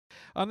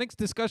Our next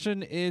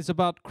discussion is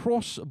about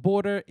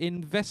cross-border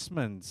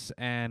investments.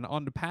 And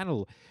on the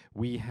panel,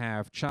 we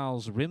have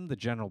Charles Rim, the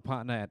general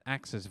partner at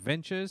Access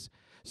Ventures,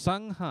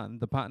 Sang Han,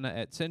 the partner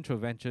at Cento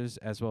Ventures,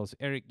 as well as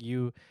Eric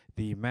Yu,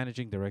 the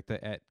managing director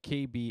at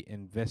KB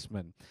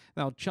Investment.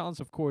 Now, Charles,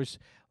 of course,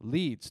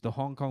 leads the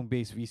Hong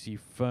Kong-based VC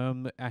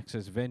firm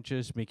Access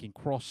Ventures, making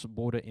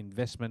cross-border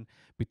investment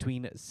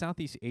between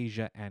Southeast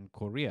Asia and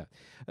Korea.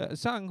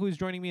 Sang, who is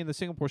joining me in the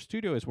Singapore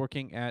studio, is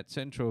working at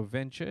Cento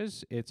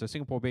Ventures. It's a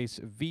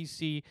Singapore-based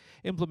VC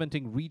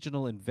implementing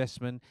regional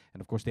investment,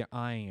 and of course, they're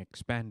eyeing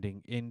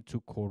expanding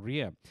into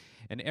Korea.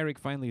 And Eric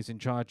finally is in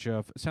charge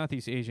of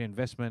Southeast Asia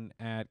investment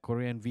at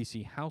Korean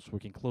VC House,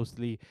 working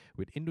closely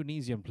with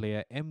Indonesian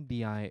player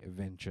MBI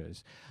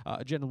Ventures.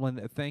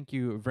 Gentlemen, thank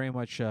you very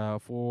much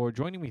for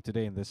joining me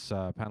today in this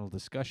panel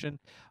discussion.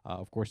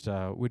 Of course,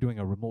 we're doing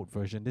a remote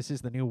version. This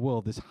is the new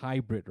world, this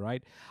hybrid,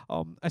 right?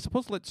 I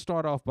suppose let's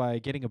start off by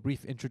getting a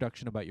brief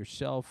introduction about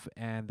yourself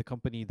and the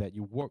company that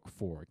you work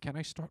for. Can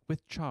I start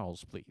with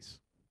Charles, please?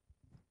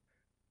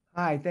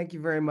 Hi, thank you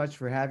very much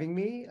for having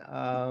me.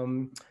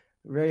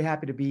 Very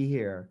happy to be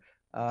here.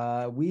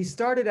 We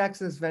started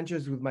Access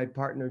Ventures with my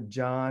partner,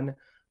 John,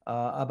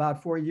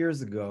 about 4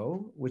 years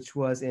ago, which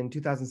was in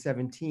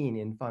 2017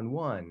 in Fund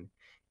One.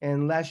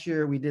 And last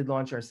year, we did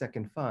launch our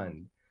second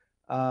fund.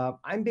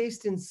 I'm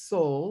based in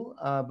Seoul,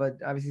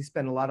 but obviously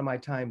spend a lot of my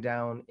time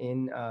down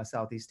in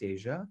Southeast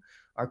Asia.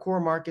 Our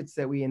core markets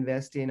that we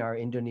invest in are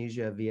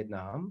Indonesia,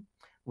 Vietnam,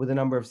 with a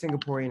number of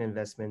Singaporean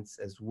investments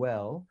as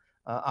well,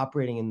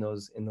 operating in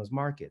those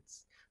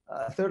markets.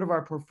 A third of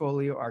our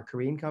portfolio are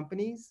Korean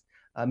companies,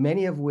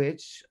 many of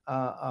which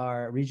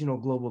are regional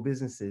global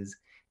businesses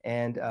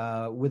and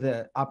with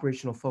an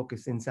operational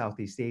focus in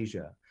Southeast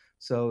Asia.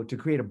 So to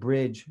create a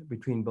bridge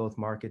between both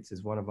markets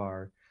is one of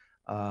our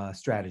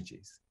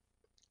strategies.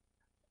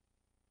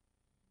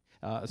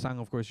 Sang,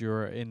 of course,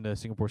 you're in the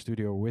Singapore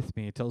studio with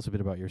me. Tell us a bit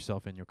about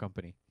yourself and your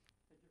company.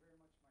 Thank you very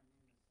much. My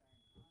name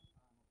is Sang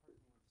Han.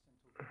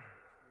 I'm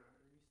a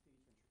partner with Cento Ventures. We're an early stage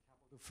venture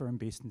capital firm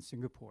based in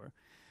Singapore.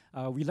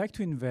 We like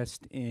to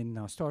invest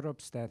in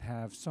startups that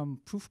have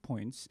some proof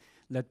points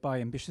led by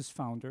ambitious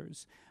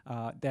founders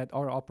that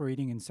are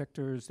operating in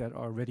sectors that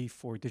are ready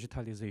for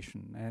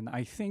digitalization. And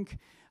I think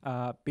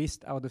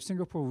based out of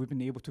Singapore, we've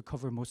been able to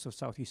cover most of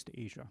Southeast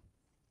Asia.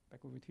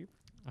 Back over to you.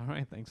 All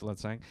right, thanks a lot,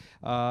 Sang.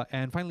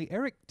 And finally,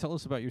 Eric, tell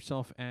us about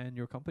yourself and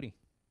your company.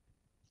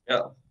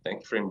 Yeah,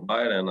 thanks for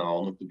inviting and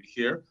honored to be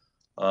here.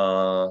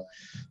 Uh,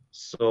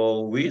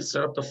 so we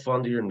set up the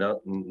fund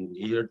in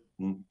year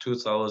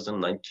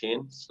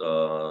 2019.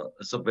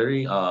 It's a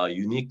very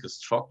unique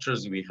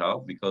structures we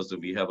have because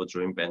we have a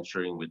joint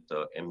venturing with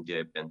the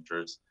MDI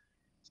Ventures.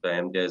 So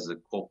MDI is a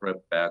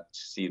corporate-backed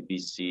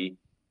CVC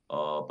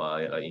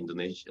by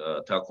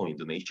Indonesia, Telkom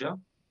Indonesia.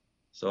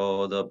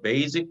 So the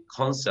basic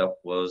concept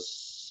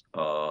was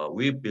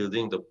we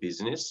building the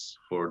business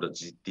for the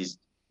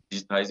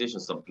digitization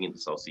something in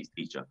Southeast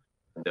Asia.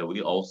 And then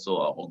we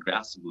also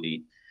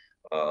aggressively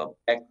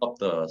back up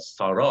the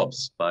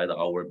startups by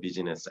our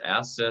business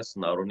assets,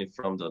 not only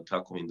from the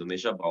Telkom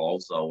Indonesia, but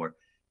also our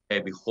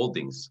heavy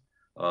holdings.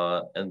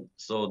 And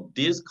so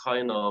this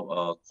kind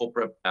of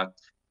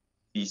corporate-backed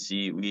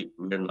VC,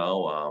 we're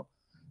now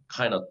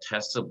kind of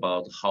test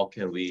about how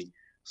can we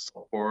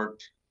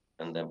support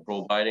and then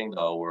providing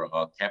our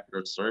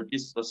capital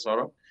service to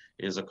startup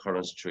is a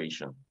current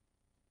situation.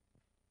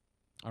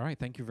 All right,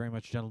 thank you very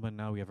much, gentlemen.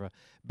 Now we have a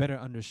better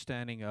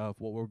understanding of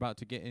what we're about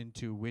to get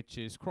into, which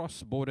is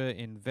cross-border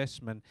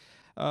investment.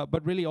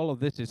 But really, all of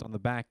this is on the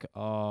back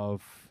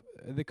of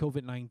the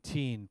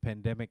COVID-19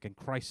 pandemic and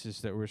crisis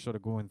that we're sort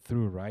of going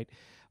through, right?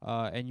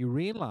 And you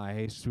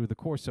realize through the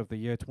course of the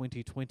year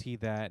 2020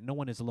 that no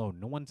one is alone.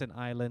 No one's an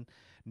island.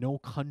 No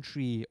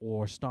country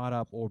or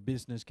startup or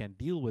business can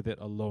deal with it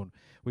alone,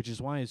 which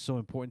is why it's so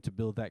important to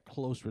build that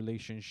close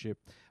relationship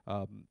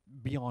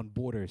beyond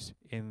borders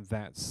in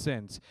that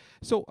sense.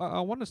 So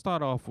I want to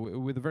start off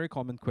with a very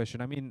common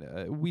question. I mean,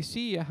 we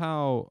see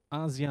how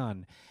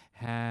ASEAN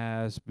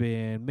has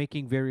been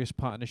making various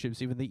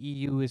partnerships. Even the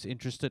EU is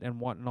interested and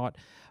whatnot.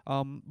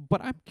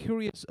 But I'm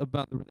curious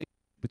about the relationship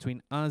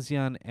between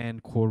ASEAN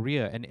and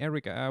Korea. And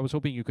Eric, I was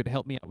hoping you could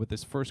help me out with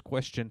this first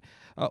question.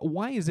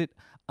 Why is it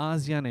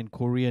ASEAN and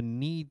Korea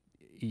need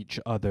each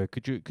other?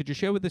 Could you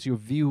share with us your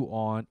view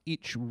on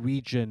each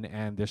region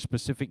and their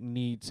specific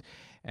needs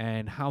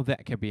and how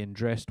that can be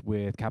addressed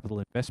with capital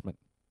investment?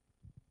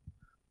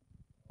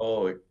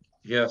 Oh,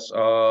 yes.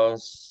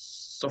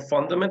 So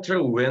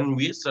fundamentally, when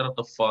we set up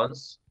the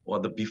funds, or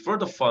the before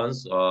the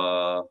funds,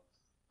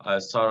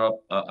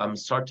 I'm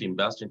start to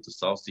invest into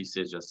Southeast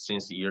Asia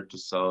since the year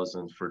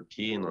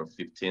 2013 or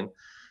 15.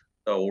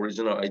 The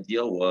original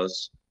idea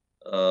was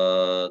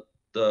the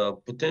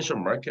potential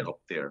market up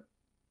there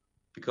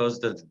because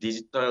the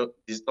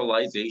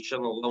digitalization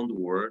around the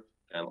world,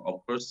 and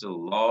of course, a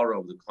lot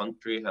of the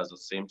country has the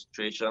same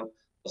situation.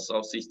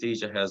 Southeast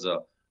Asia has a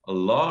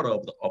lot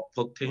of the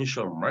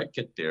potential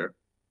market there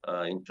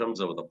in terms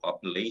of the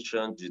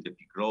population,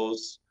 GDP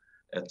growth,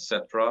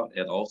 etc.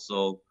 And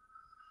also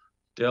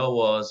there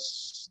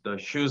was the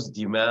huge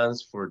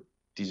demands for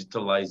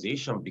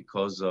digitalization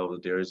because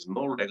there is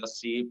no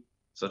legacy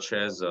such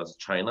as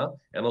China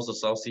and also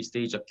Southeast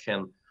Asia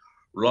can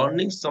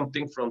learning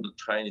something from the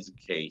Chinese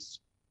case.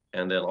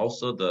 And then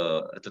also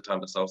at the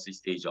time the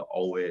Southeast Asia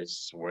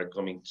always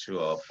welcoming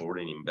to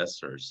foreign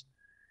investors.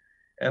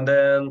 And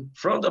then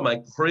from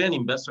my Korean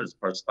investors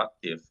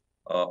perspective,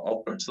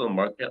 of course the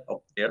market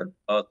up there.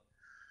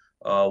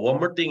 One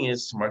more thing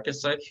is market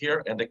side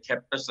here and the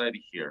capital side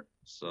here.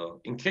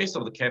 So in case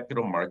of the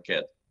capital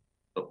market,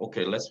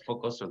 okay, let's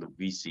focus on the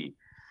VC.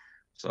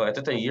 So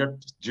at the year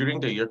during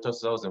the year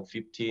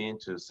 2015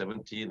 to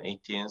 17,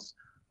 18,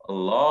 a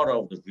lot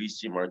of the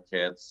VC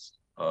markets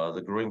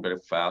they're growing very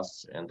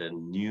fast, and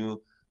then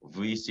new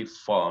VC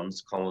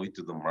funds come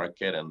into the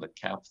market, and the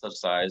capital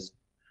size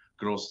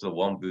grows to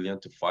 1 billion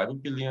to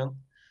 5 billion.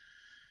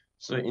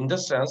 So in that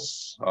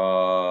sense,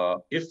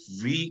 if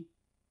we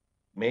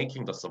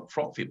making some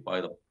profit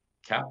by the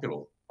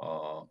capital,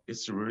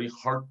 it's really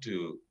hard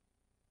to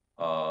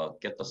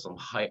get some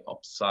high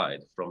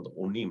upside from the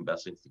only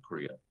investment in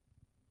Korea.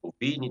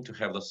 We need to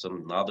have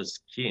some other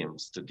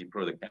schemes to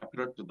deploy the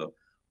capital to the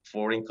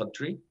foreign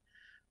country.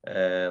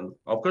 And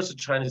of course,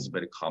 China is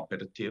very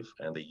competitive,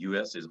 and the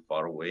US is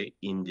far away.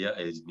 India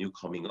is new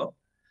coming up,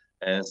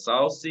 and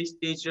Southeast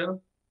Asia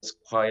is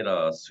quite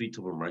a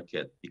suitable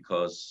market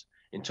because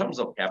in terms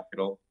of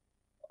capital,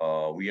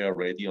 we are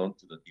ready on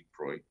to the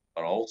deploy,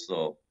 but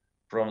also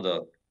from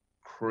the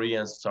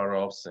Korean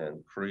startups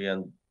and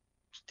Korean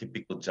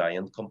typical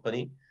giant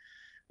company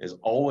is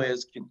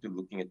always keen to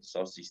looking at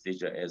Southeast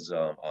Asia as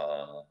a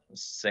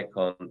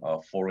second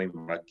foreign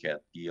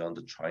market beyond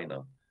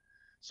China.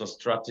 So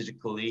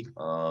strategically,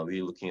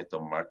 we're looking at the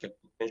market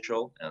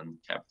potential and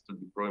capital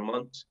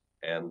deployment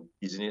and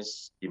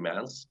business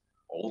demands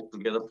all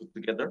together put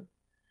together.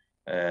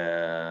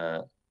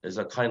 Is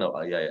a kind of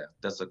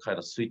that's a kind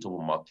of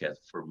suitable market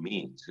for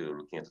me to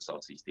looking at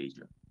Southeast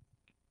Asia.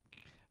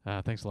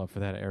 Thanks a lot for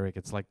that, Eric.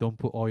 It's like don't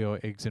put all your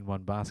eggs in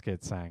one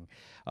basket, Sang.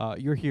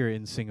 You're here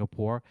in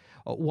Singapore.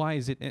 Why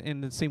is it,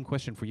 and the same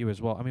question for you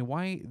as well, I mean,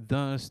 why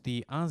does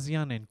the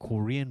ASEAN and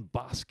Korean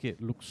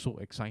basket look so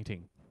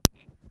exciting?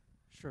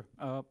 Sure.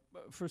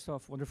 First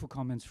off, wonderful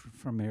comments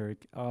from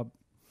Eric.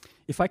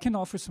 If I can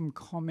offer some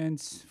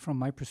comments from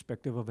my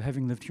perspective of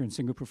having lived here in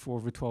Singapore for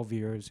over 12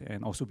 years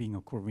and also being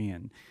a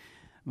Korean,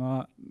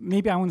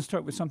 maybe I want to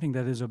start with something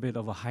that is a bit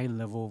of a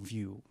high-level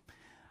view.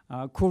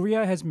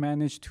 Korea has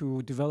managed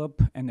to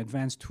develop and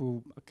advance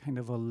to a kind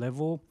of a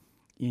level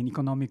in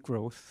economic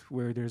growth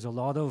where there's a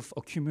lot of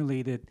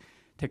accumulated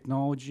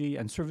technology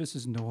and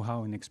services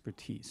know-how and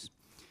expertise.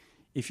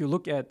 If you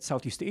look at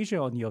Southeast Asia,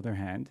 on the other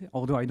hand,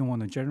 although I don't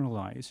want to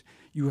generalize,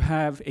 you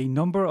have a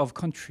number of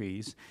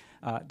countries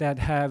that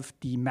have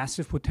the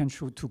massive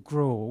potential to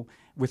grow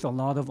with a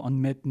lot of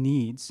unmet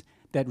needs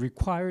that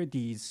require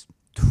these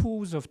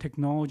tools of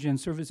technology and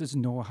services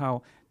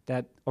know-how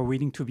that are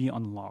waiting to be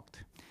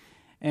unlocked.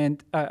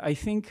 And I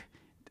think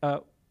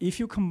if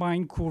you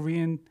combine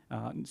Korean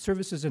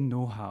services and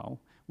know-how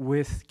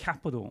with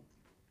capital,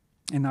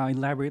 and I'll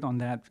elaborate on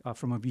that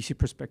from a VC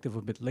perspective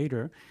a bit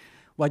later,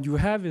 what you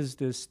have is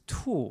this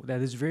tool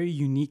that is very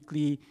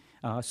uniquely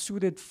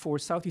suited for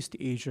Southeast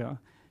Asia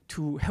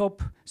to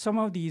help some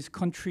of these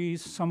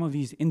countries, some of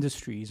these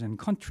industries and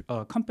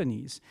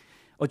companies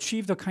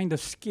achieve the kind of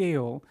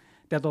scale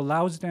that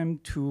allows them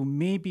to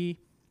maybe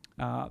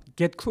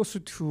get closer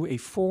to a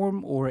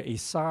form or a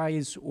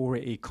size or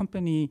a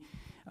company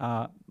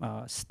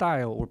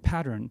style or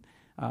pattern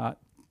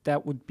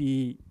that would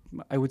be,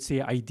 I would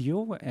say,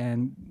 ideal,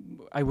 and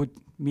I would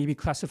maybe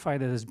classify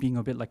that as being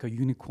a bit like a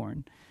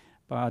unicorn.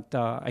 But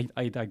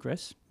I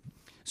digress.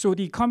 So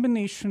the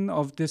combination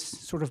of this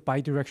sort of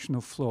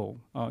bidirectional flow,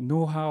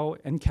 know-how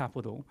and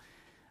capital,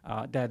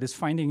 that is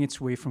finding its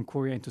way from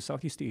Korea into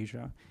Southeast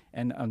Asia,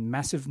 and a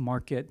massive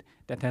market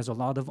that has a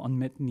lot of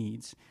unmet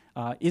needs,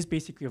 is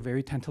basically a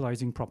very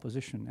tantalizing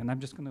proposition. And I'm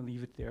just going to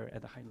leave it there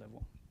at a high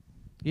level.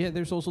 Yeah,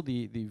 there's also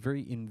the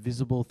very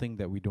invisible thing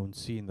that we don't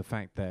see in the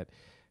fact that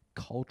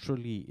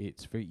culturally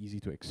it's very easy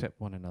to accept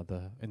one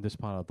another in this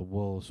part of the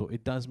world, so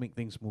it does make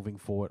things moving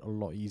forward a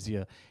lot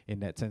easier in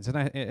that sense.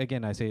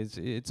 And I say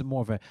it's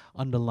more of an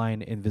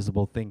underlying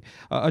invisible thing.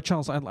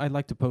 Charles, I'd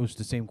like to pose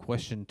the same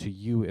question to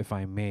you, if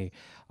I may.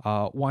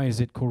 Why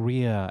is it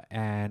Korea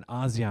and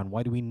ASEAN?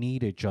 Why do we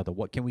need each other?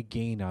 What can we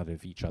gain out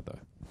of each other?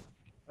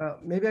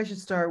 Maybe I should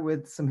start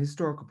with some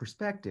historical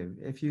perspective.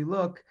 If you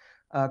look,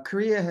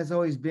 Korea has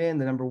always been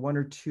the number 1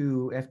 or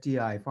 2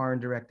 FDI, foreign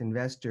direct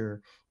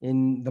investor,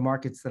 in the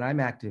markets that I'm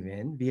active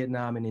in,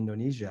 Vietnam and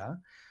Indonesia.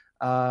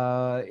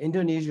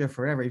 Indonesia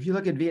forever. If you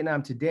look at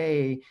Vietnam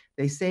today,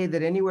 they say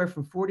that anywhere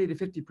from 40 to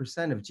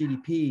 50% of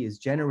GDP is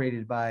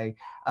generated by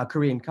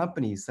Korean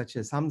companies such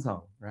as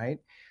Samsung, right?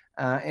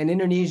 And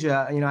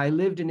Indonesia, I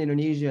lived in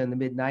Indonesia in the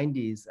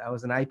mid-90s. I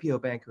was an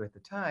IPO banker at the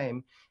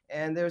time,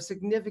 and there are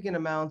significant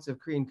amounts of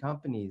Korean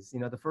companies.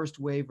 The first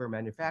wave were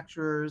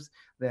manufacturers,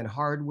 then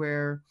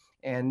hardware,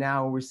 and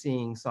now we're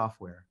seeing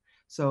software.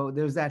 So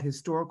there's that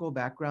historical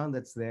background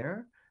that's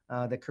there.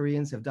 The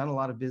Koreans have done a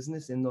lot of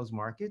business in those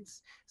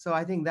markets. So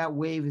I think that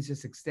wave is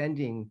just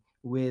extending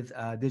with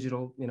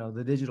digital,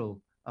 the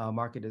digital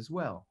market as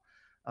well.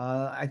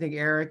 I think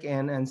Eric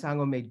and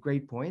Sango made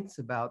great points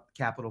about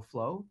capital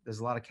flow. There's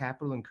a lot of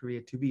capital in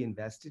Korea to be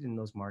invested in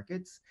those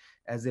markets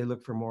as they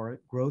look for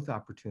more growth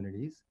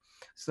opportunities.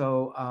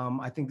 So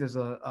I think there's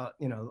a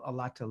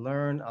lot to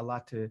learn, a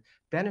lot to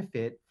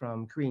benefit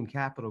from Korean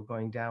capital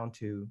going down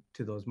to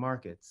those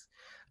markets.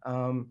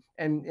 And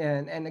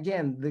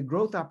again, the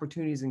growth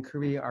opportunities in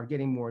Korea are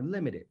getting more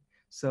limited.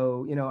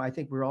 So I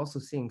think we're also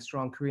seeing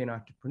strong Korean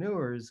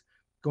entrepreneurs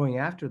going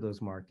after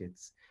those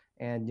markets.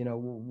 And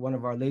one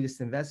of our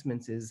latest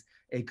investments is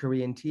a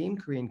Korean team,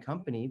 Korean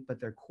company, but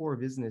their core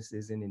business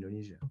is in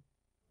Indonesia.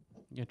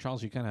 Yeah,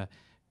 Charles, you kind of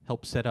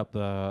help set up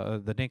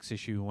the next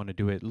issue you want to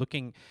do it.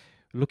 Looking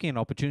at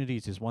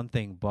opportunities is one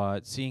thing,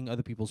 but seeing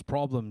other people's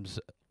problems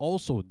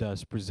also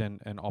does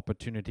present an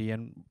opportunity,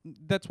 and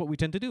that's what we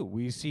tend to do.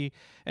 We see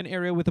an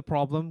area with a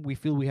problem, we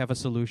feel we have a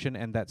solution,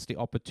 and that's the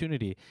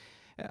opportunity.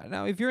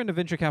 Now, if you're in the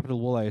venture capital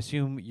world, I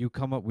assume you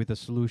come up with a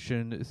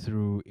solution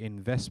through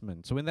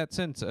investment. So in that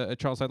sense,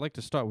 Charles, I'd like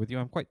to start with you.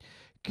 I'm quite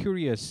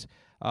curious,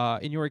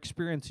 in your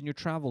experience, in your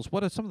travels,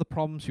 what are some of the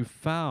problems you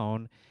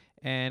found,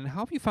 and how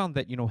have you found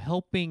that,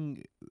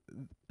 helping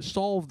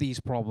solve these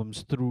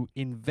problems through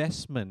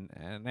investment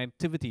and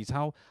activities,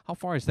 how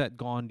far has that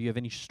gone? Do you have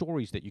any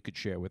stories that you could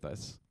share with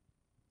us?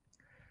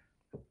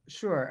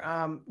 Sure.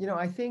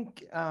 I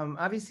think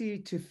obviously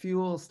to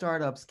fuel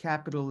startups,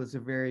 capital is a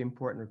very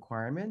important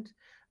requirement,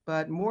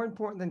 but more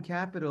important than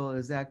capital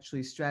is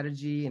actually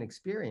strategy and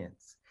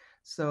experience.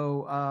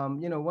 So,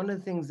 one of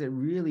the things that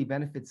really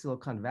benefits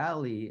Silicon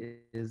Valley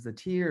is the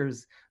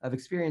tiers of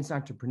experienced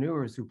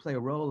entrepreneurs who play a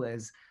role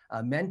as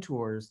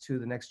mentors to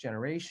the next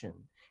generation.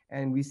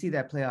 And we see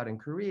that play out in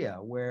Korea,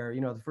 where,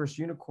 the first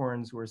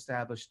unicorns were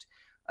established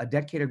a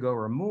decade ago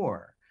or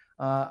more.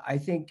 I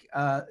think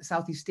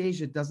Southeast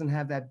Asia doesn't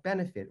have that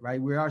benefit, right?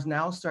 We are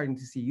now starting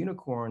to see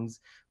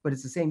unicorns, but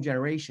it's the same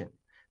generation.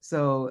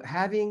 So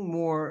having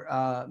more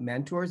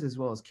mentors as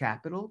well as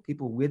capital,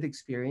 people with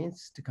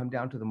experience to come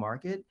down to the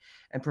market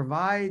and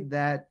provide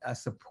that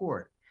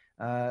support.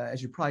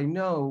 As you probably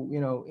know,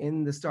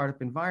 in the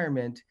startup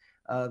environment,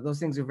 those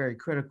things are very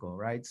critical,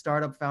 right?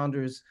 Startup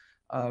founders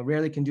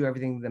rarely can do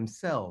everything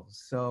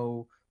themselves.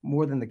 So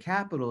more than the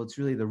capital, it's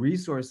really the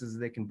resources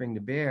they can bring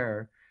to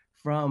bear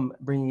from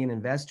bringing in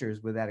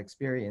investors with that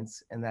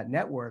experience and that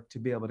network to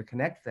be able to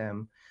connect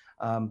them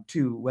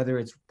to whether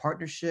it's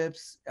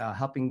partnerships,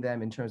 helping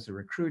them in terms of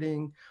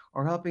recruiting,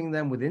 or helping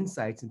them with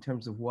insights in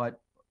terms of what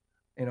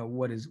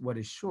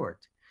is short.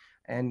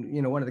 And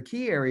one of the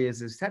key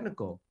areas is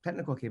technical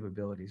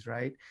capabilities,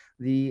 right?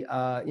 The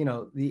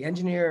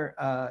engineer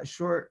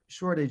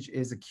shortage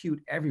is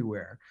acute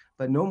everywhere,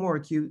 but no more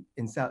acute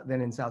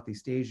than in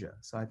Southeast Asia.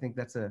 So I think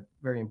that's a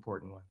very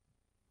important one.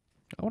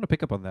 I want to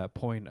pick up on that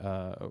point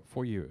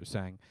for you,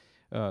 Sang.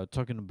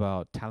 Talking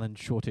about talent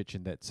shortage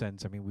in that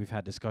sense. I mean, we've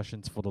had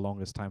discussions for the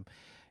longest time,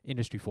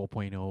 Industry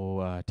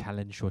 4.0,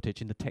 talent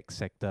shortage in the tech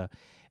sector.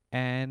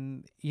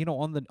 And,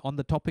 on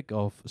the topic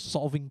of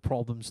solving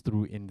problems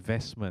through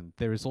investment,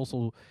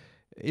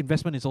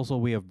 investment is also a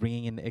way of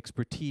bringing in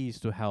expertise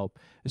to help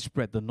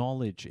spread the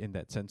knowledge in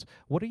that sense.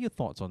 What are your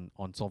thoughts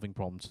on solving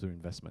problems through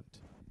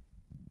investment?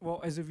 Well,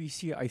 as a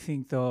VC, I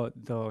think the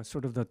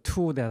sort of the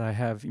tool that I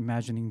have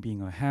imagining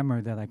being a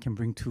hammer that I can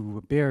bring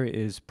to bear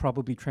is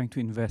probably trying to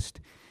invest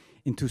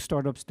into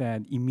startups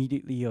that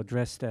immediately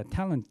address that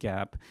talent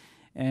gap.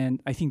 And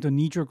I think the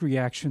knee-jerk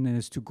reaction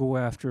is to go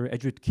after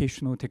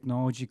educational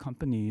technology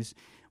companies,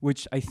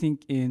 which I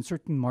think in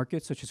certain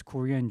markets such as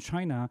Korea and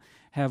China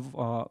have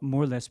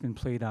more or less been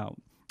played out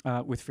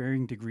with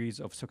varying degrees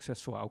of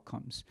successful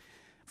outcomes.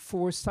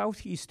 For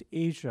Southeast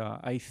Asia,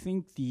 I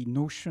think the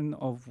notion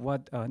of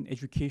what an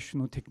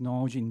educational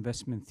technology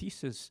investment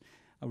thesis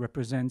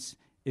represents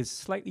is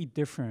slightly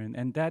different,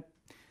 and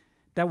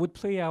that would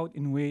play out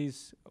in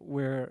ways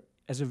where,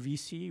 as a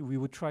VC, we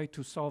would try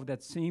to solve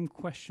that same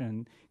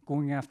question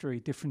going after a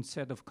different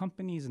set of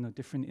companies in a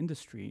different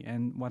industry.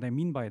 And what I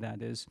mean by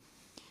that is,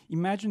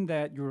 imagine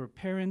that you're a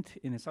parent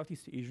in a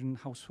Southeast Asian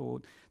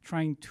household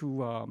trying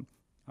to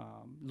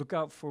look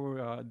out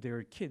for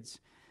their kids.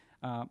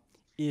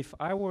 If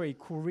I were a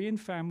Korean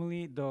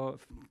family, the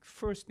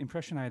first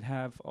impression I'd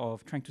have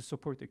of trying to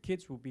support the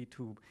kids would be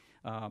to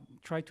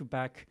try to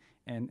back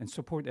and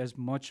support as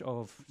much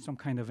of some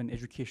kind of an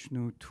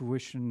educational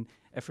tuition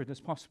effort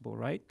as possible,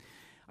 right?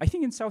 I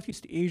think in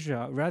Southeast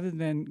Asia, rather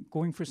than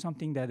going for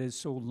something that is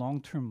so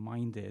long-term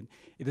minded,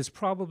 it is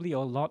probably a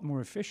lot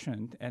more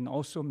efficient and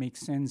also makes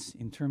sense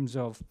in terms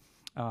of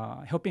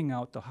helping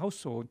out the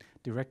household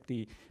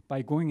directly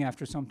by going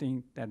after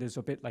something that is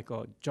a bit like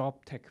a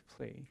job tech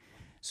play.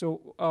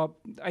 So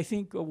I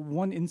think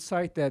one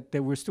insight that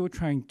we're still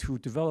trying to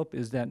develop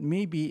is that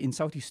maybe in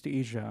Southeast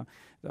Asia,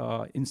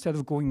 instead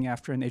of going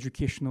after an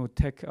educational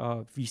tech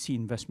VC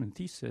investment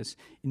thesis,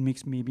 it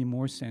makes maybe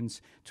more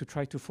sense to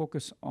try to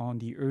focus on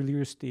the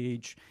earlier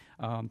stage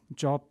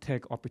job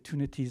tech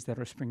opportunities that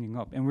are springing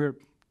up. And we're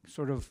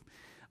sort of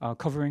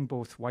covering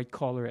both white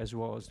collar as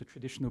well as the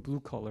traditional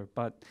blue collar,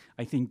 but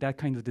I think that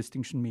kind of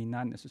distinction may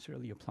not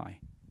necessarily apply.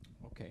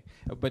 Okay,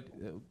 but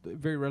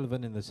very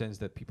relevant in the sense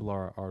that people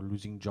are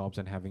losing jobs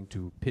and having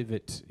to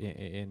pivot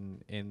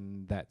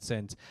in that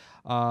sense.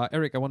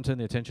 Eric, I want to turn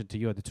the attention to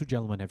you. The two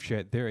gentlemen have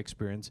shared their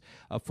experience.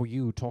 For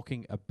you,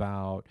 talking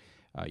about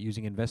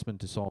using investment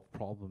to solve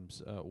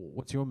problems,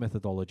 what's your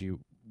methodology?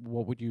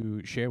 What would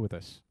you share with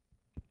us?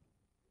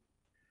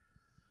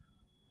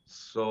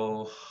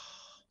 So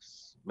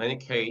many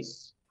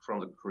cases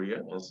from the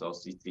Korea and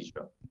Southeast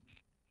Asia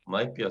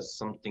might be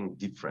something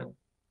different.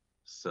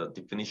 It's a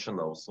definition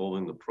of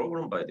solving the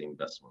problem by the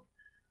investment.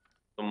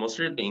 So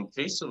mostly in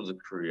case of the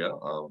Korea,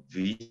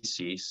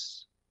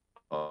 VCs,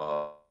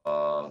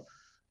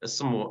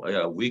 it's more,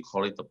 yeah, we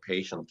call it the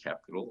patient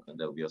capital, and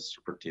that we are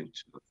supportive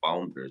to the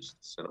founders to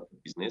set up a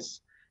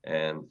business.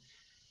 And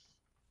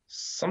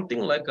something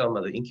like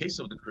in case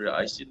of the Korea,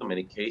 I see the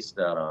many cases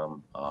that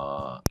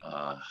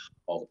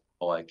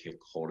how I can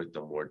call it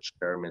the more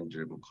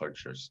chairman-driven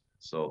cultures.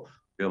 So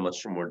we are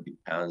much more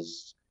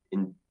depends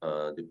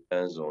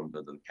on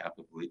the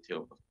capability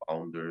of the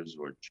founders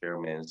or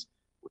chairmen,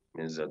 which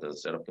means that they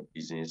set up the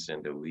business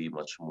and that we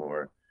much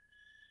more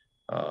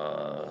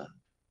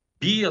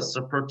be a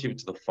supportive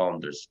to the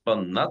founders,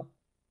 but not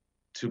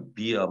to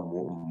be a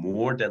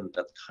more than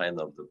that kind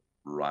of the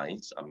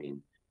lines. I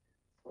mean,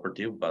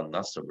 supportive but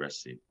not so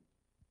aggressive.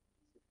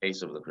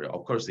 Case of the Korea,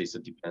 of course,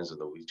 it depends on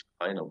which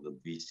kind of the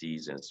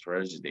VCs and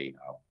strategy they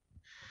have.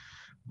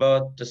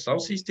 But the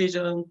Southeast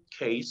Asian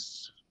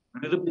case, a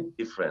little bit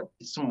different.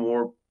 It's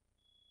more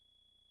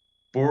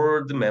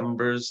board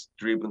members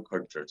driven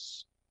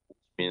cultures, which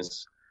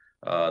means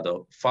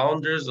the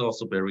founders are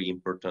also very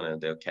important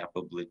and their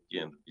capability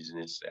and the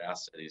business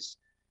asset is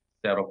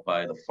set up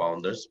by the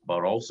founders,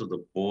 but also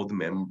the board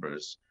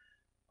members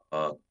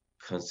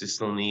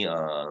consistently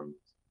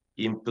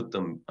input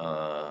them,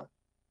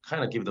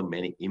 kind of give them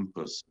many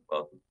inputs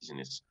about the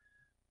business.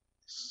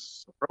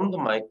 So from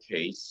my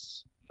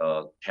case,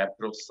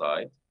 capital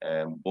side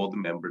and board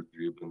member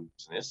driven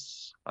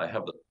business, I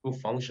have the two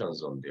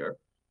functions on there.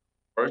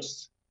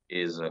 First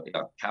is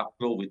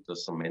capital with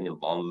so many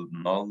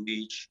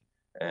knowledge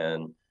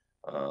and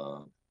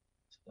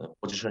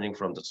positioning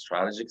from the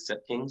strategic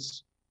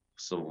settings.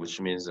 So which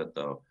means that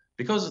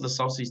because of the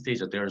Southeast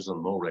Asia, there is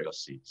no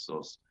legacy.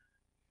 So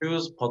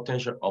huge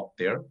potential up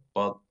there,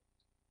 but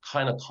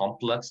kind of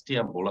complexity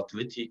and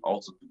volatility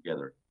also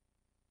together.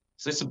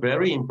 So it's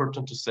very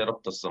important to set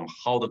up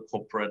how the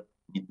corporate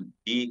need to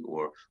be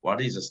or what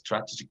is a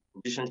strategic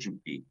position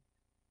should be.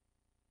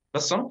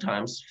 But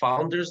sometimes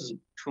founders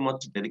too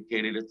much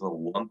dedicated to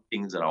one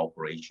thing that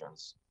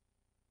operations,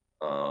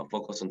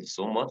 focus on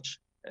so much,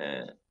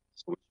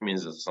 so which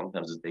means that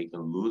sometimes they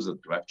can lose the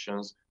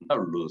directions,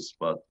 not lose,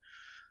 but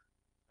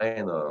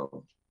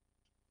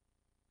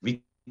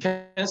we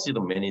can see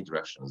the many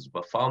directions,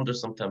 but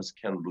founders sometimes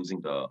can losing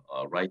the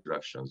right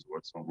directions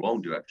or some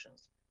wrong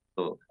directions.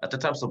 So at the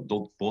times of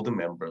those board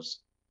members,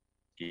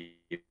 the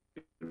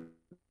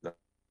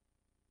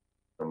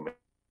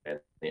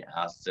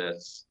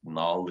assets,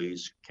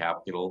 knowledge,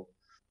 capital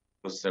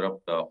to set up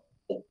the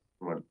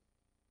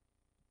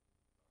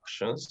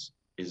options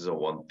is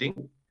one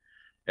thing.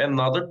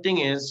 Another thing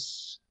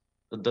is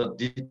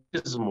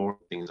this is more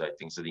things I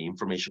think. So the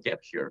information gap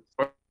here.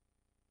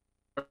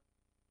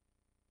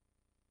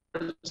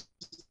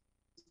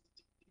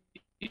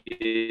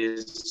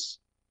 Is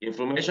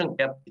information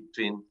gap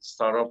between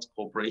startups,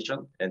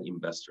 corporation, and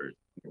investors.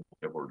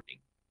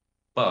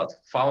 But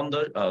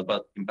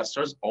but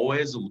investors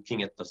always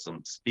looking at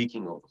some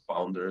speaking of the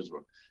founders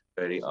or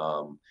very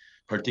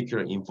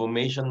particular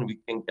information we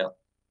can get.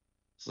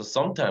 So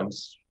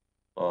sometimes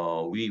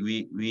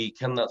we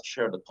cannot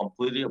share the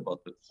completely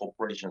about the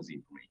corporation's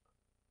information.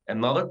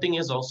 Another thing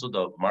is also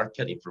the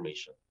market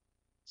information.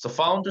 So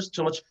founders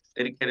too much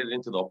dedicated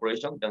into the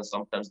operation, then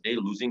sometimes they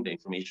losing the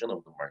information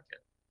of the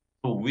market.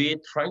 So we're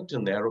trying to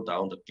narrow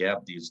down the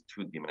gap, these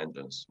two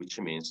dimensions, which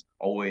means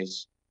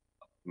always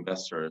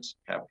investors,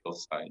 capital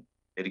side,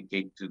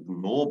 dedicate to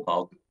know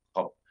about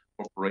the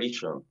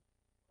corporation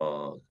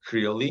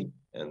clearly,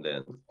 and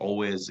then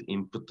always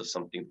input to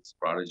something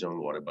strategy on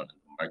what about the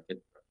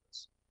market.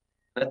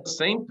 At the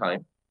same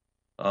time,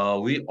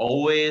 we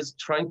always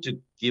trying to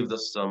give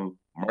us some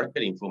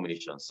market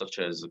information, such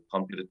as a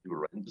competitive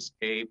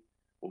landscape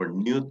or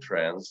new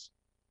trends,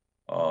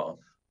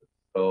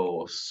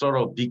 so sort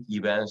of big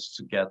events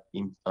to get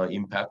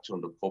impact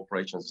on the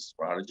corporation's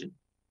strategy.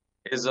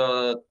 Is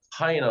a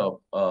kind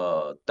of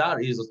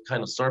that is a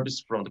kind of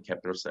service from the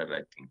capital side,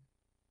 I think.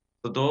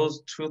 So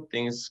those two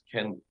things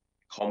can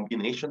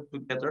combination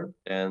together,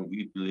 and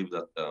we believe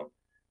that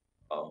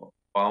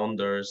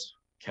founders,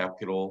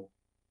 capital,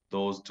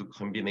 those two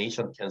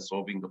combination can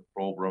solving the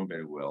problem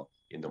very well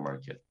in the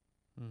market.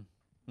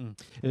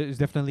 It's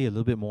definitely a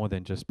little bit more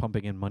than just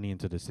pumping in money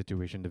into the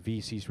situation. The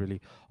VCs really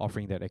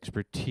offering that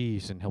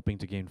expertise and helping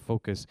to gain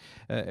focus.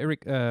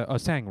 Eric,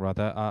 Sang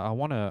rather, I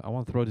wanna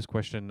throw this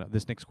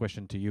next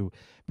question to you,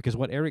 because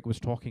what Eric was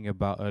talking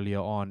about earlier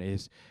on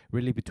is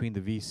really between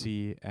the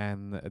VC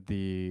and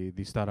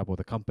the startup or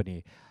the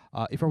company.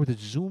 If I were to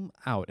zoom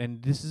out,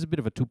 and this is a bit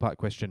of a two-part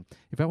question,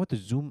 if I were to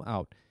zoom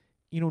out,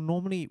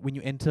 normally when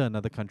you enter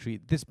another country,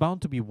 there's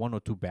bound to be one or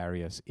two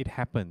barriers. It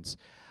happens.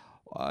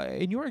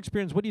 In your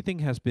experience, what do you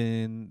think has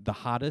been the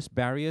hardest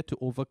barrier to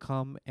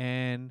overcome?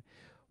 And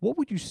what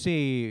would you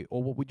say,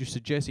 or what would you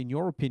suggest, in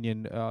your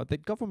opinion,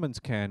 that governments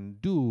can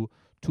do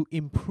to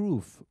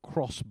improve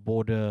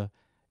cross-border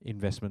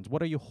investments?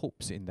 What are your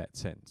hopes in that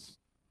sense?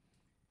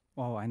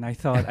 Oh, and I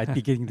thought I'd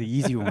be getting the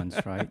easy ones,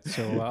 right?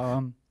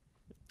 So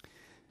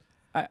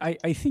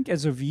I think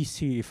as a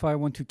VC, if I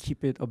want to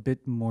keep it a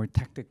bit more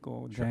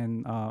tactical, Sure.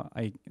 then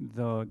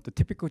the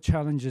typical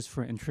challenges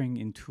for entering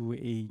into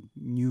a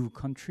new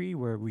country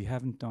where we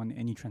haven't done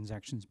any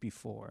transactions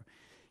before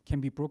can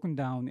be broken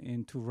down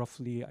into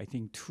roughly, I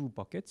think, two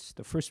buckets.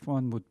 The first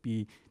one would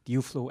be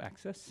deal flow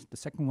access. The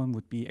second one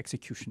would be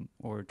execution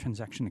or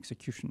transaction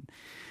execution.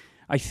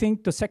 I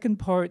think the second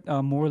part,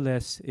 more or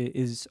less,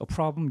 is a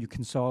problem you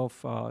can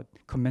solve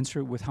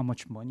commensurate with how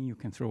much money you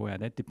can throw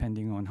at it,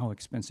 depending on how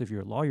expensive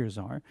your lawyers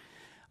are.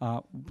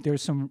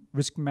 There's some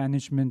risk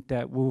management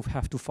that we'll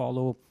have to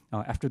follow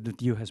after the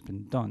deal has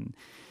been done.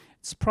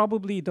 It's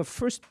probably the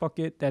first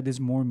bucket that is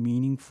more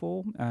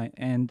meaningful,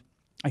 and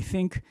I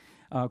think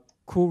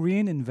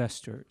Korean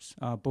investors,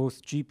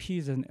 both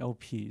GPs and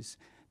LPs,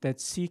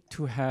 that seek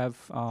to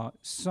have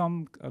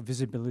some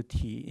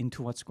visibility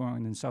into what's going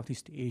on in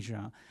Southeast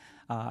Asia,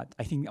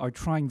 I think are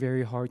trying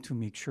very hard to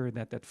make sure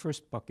that that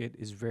first bucket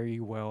is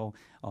very well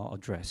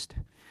addressed.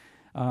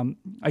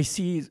 I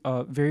see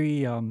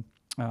very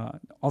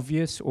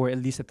obvious, or at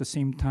least at the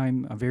same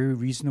time, very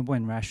reasonable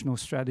and rational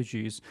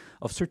strategies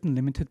of certain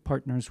limited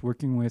partners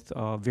working with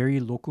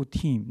very local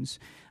teams,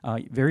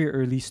 very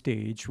early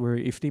stage, where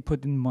if they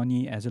put in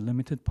money as a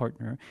limited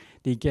partner,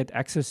 they get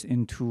access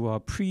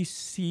into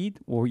pre-seed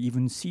or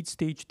even seed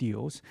stage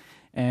deals,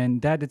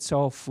 and that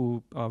itself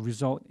will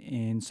result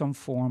in some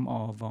form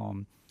of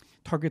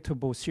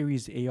targetable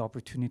Series A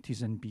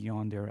opportunities and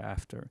beyond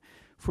thereafter.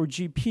 For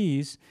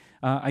GPs,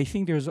 I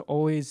think there's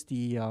always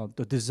the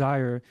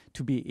desire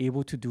to be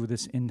able to do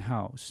this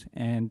in-house.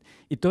 And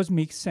it does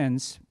make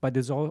sense, but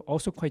it's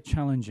also quite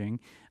challenging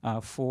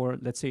for,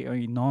 let's say,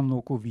 a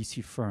non-local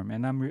VC firm.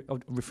 And I'm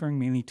referring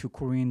mainly to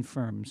Korean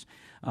firms,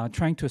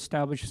 trying to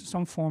establish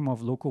some form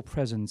of local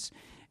presence.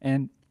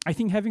 And I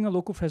think having a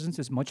local presence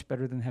is much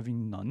better than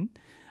having none.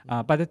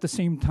 But at the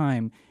same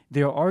time,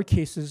 there are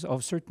cases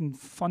of certain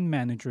fund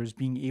managers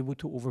being able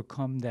to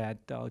overcome that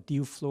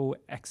deal flow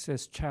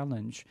access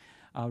challenge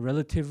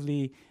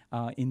relatively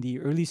in the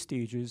early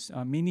stages,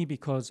 mainly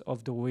because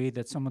of the way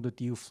that some of the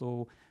deal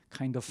flow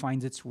kind of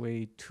finds its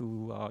way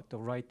to the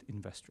right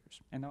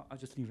investors. And I'll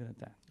just leave it at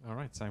that. All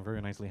right, Sam,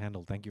 very nicely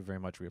handled. Thank you very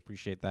much. We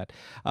appreciate that.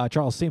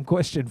 Charles, same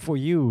question for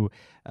you.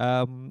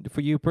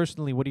 For you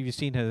personally, what have you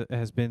seen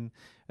has been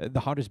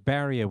the hardest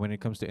barrier when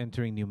it comes to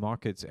entering new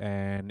markets?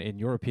 And in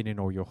your opinion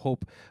or your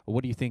hope,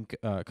 what do you think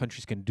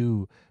countries can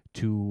do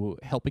to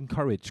help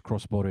encourage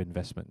cross-border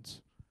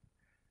investments?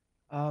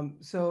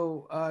 As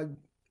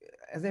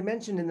I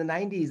mentioned, in the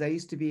 90s, I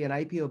used to be an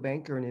IPO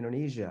banker in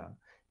Indonesia.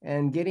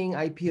 And getting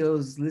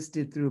IPOs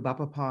listed through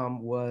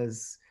Bapepam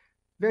was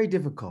very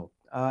difficult.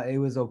 It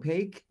was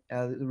opaque.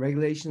 The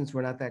regulations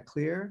were not that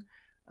clear.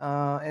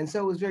 And so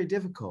it was very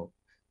difficult.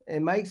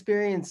 And my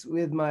experience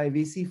with my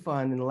VC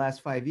fund in the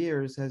last 5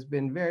 years has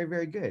been very,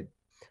 very good.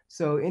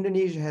 So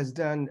Indonesia has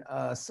done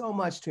so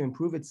much to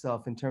improve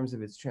itself in terms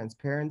of its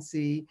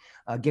transparency,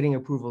 getting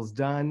approvals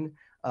done.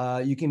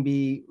 You can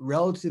be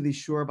relatively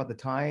sure about the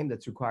time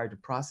that's required to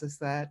process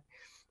that.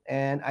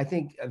 And I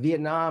think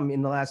Vietnam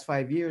in the last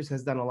 5 years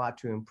has done a lot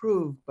to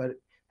improve, but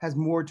has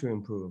more to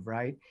improve,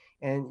 right?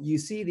 And you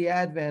see the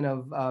advent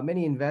of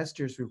many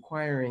investors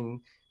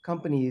requiring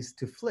companies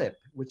to flip,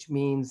 which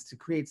means to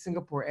create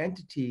Singapore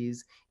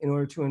entities in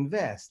order to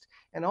invest.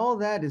 And all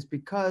that is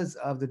because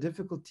of the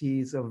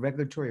difficulties of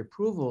regulatory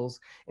approvals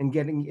and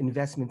getting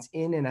investments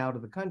in and out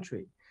of the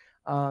country.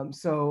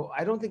 So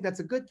I don't think that's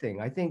a good thing.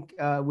 I think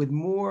with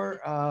more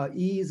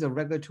ease of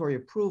regulatory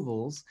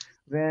approvals,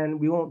 then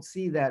we won't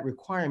see that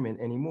requirement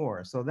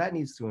anymore. So that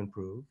needs to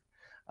improve.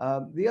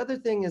 The other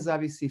thing is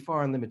obviously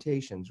foreign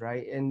limitations,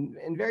 right?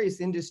 In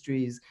various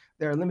industries,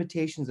 there are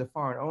limitations of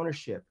foreign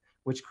ownership,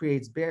 which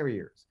creates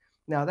barriers.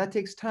 Now that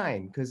takes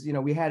time because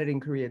we had it in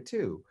Korea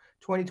too.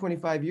 20,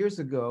 25 years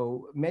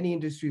ago, many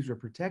industries were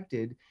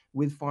protected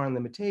with foreign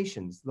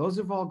limitations. Those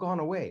have all gone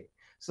away.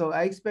 So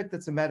I expect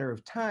that's a matter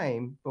of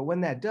time, but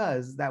when that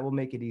does, that will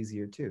make it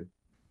easier too.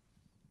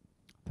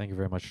 Thank you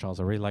very much, Charles.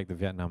 I really like the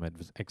Vietnam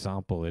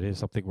example. It is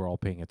something we're all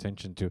paying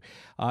attention to.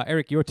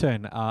 Eric, your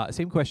turn.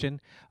 Same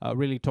question,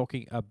 really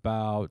talking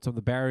about some of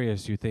the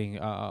barriers you think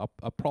are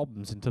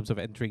problems in terms of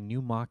entering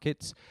new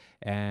markets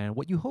and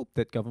what you hope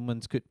that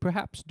governments could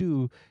perhaps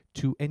do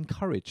to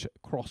encourage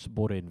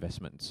cross-border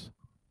investments.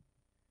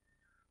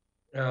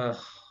 Thanks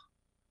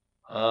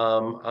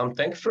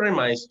for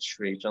my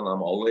situation.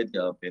 I'm already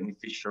a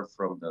beneficiary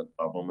from the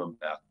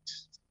government-backed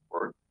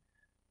support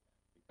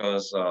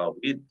because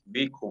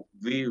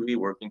we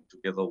working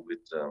together with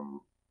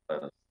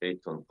a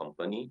state-owned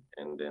company,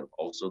 and then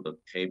also the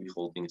KB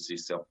Holdings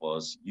itself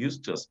was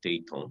used to a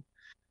state-owned.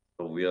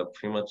 So we are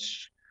pretty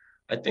much,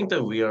 I think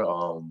that we are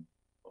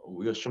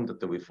we assume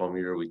that we're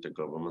familiar with the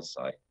government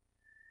side.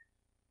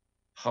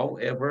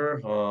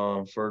 However,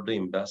 for the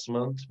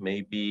investment,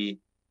 maybe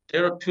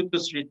there are 2 to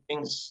 3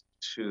 things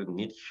to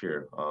need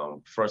here.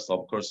 First,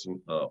 of course,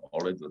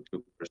 already the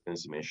 2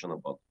 persons mentioned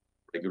about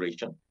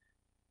regulation.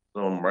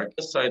 So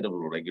market side of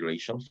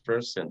regulation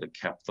first, and the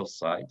capital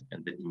side,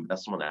 and the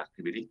investment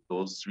activity.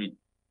 Those 3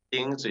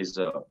 things is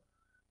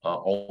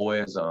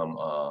always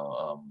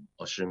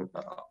assume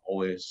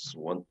always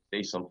want to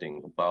say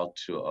something about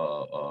to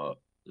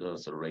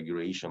the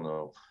regulation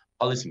of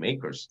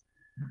policymakers.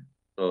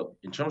 So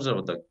in terms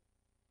of the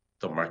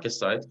market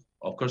side,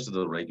 of course,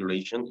 the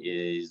regulation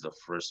is the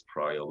first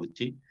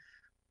priority.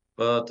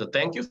 But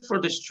thank you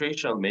for the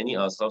situation. Many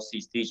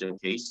Southeast Asian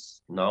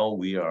case now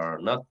we are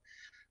not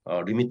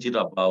limited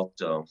about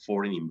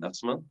foreign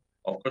investment.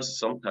 Of course,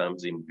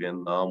 sometimes in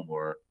Vietnam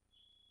or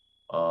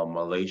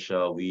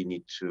Malaysia, we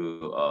need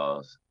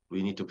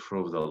to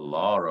prove a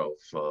lot of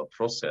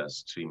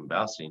process to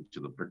invest into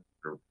the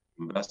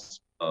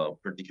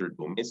particular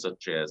domains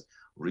such as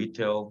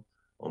retail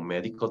or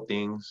medical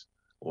things,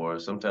 or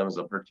sometimes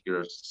a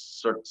particular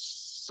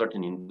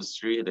certain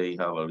industry they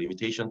have a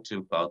limitation to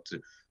about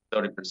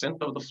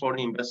 30% of the foreign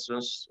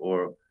investors,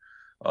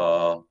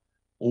 uh,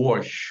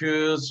 or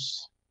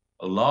use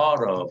a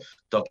lot of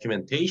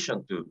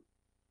documentation to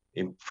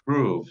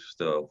improve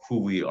the who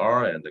we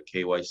are and the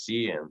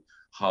KYC and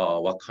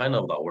how what kind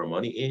of our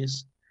money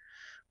is.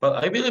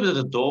 But I believe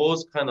that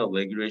those kind of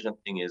regulation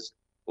thing is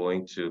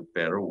going to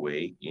better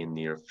way in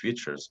near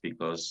futures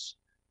because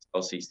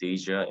Southeast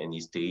Asia and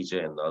East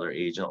Asia and other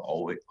Asia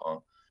always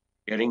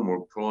getting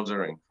more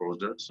closer and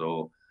closer.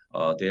 So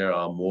they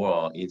are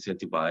more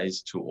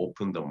incentivized to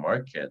open the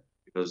market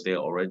because they are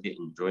already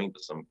enjoying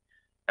some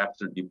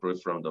capital deploy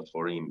from the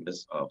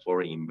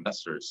foreign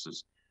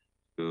investors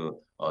to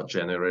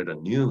generate a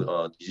new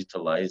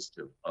digitalized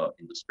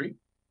industry.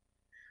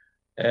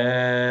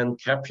 And uh,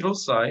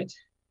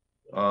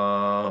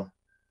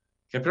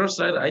 capital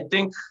side, I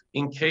think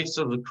in case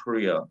of the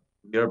Korea,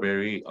 we are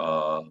very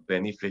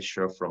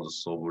beneficial from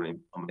the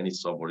many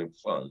sovereign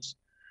funds.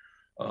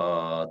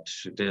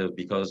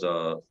 Because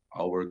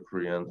our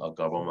Korean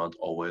government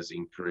always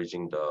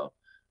encouraging the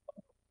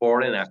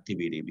foreign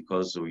activity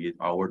because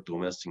our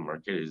domestic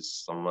market is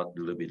somewhat a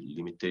little bit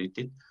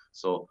limited.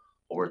 So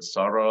our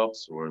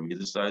startups or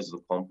mid-sized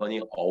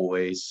company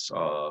always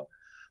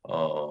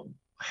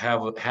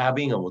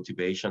having a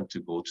motivation to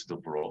go to the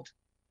abroad.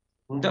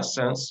 In that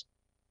sense,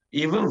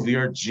 even we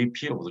are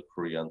GP of the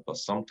Korean, but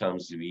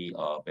sometimes we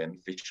are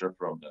beneficial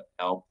from the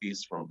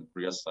LPs from the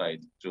Korea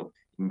side to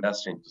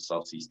invest into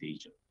Southeast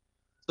Asia.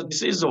 So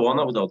this is one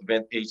of the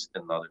advantages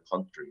in another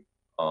country.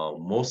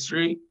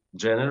 Mostly,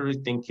 generally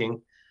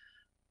thinking,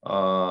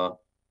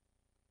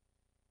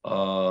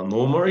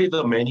 normally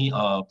the many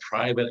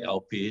private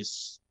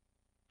LPs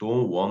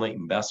don't want to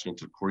invest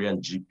into Korean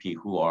GP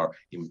who are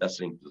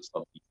investing into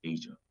Southeast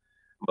Asia.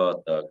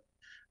 But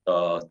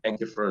thank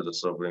you for the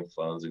sovereign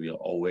funds. We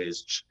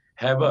always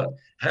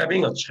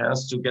having a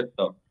chance to get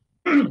the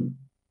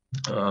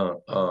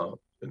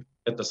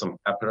some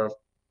capital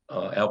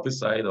LP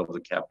side of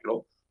the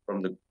capital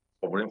from the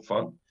sovereign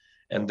fund,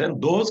 and then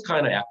those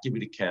kind of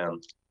activity can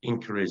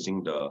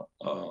encouraging the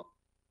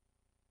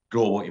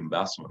global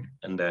investment.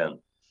 And then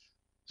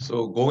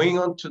so going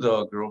on to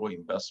the global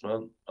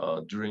investment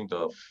during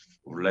the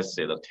let's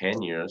say the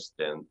 10 years,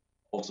 then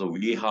also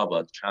we have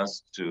a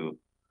chance to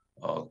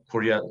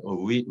Korea,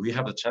 we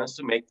have the chance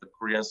to make the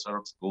Korean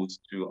startups goes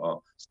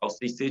to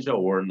Southeast Asia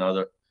or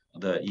another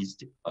the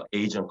East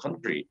Asian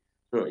country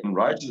to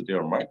enlarge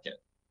their market.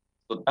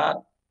 So that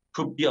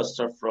could be a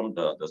start from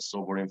the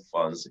sovereign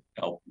funds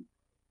help.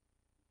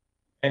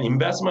 And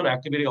investment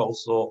activity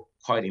also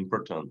quite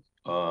important.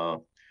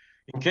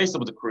 In case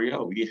of the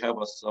Korea, we have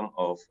some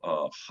of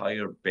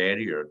higher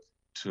barrier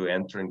to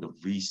entering the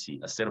VC,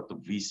 instead of the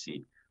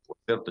VC,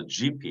 instead of the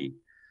GP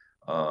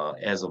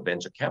as a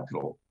venture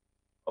capital.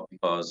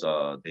 Because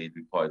they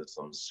require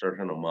some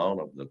certain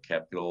amount of the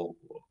capital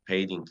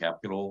paid in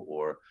capital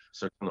or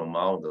certain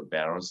amount of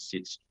balance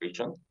sheet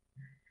situation.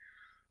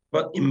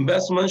 But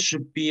investment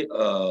should be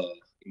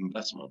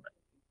investment.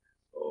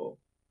 So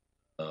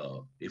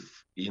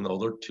if in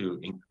order to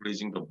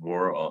increasing the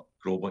more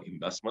global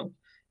investment,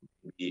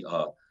 the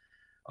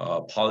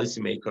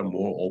policymaker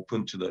more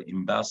open to the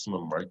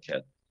investment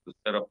market to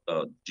set up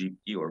the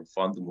GP or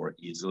fund more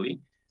easily.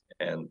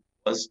 And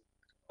once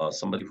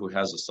somebody who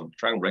has some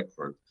track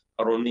record,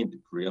 not only in the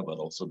Korea, but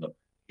also the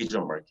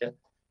Asian market,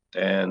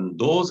 then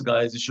those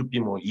guys, it should be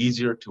more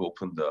easier to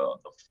open the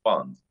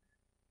fund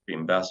to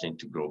invest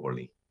into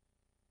globally.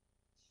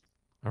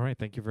 All right,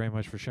 thank you very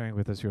much for sharing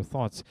with us your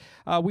thoughts.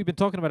 We've been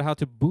talking about how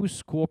to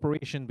boost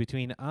cooperation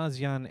between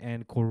ASEAN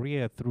and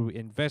Korea through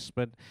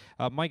investment.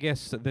 My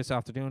guests this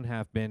afternoon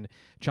have been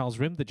Charles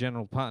Rim, the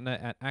general partner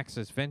at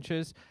Access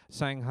Ventures,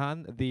 Sang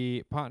Han,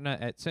 the partner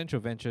at Cento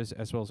Ventures,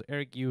 as well as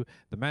Eric Yu,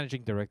 the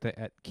managing director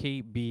at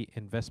KB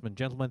Investment.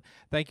 Gentlemen,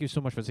 thank you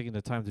so much for taking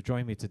the time to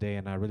join me today,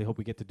 and I really hope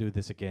we get to do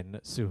this again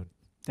soon.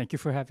 Thank you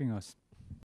for having us.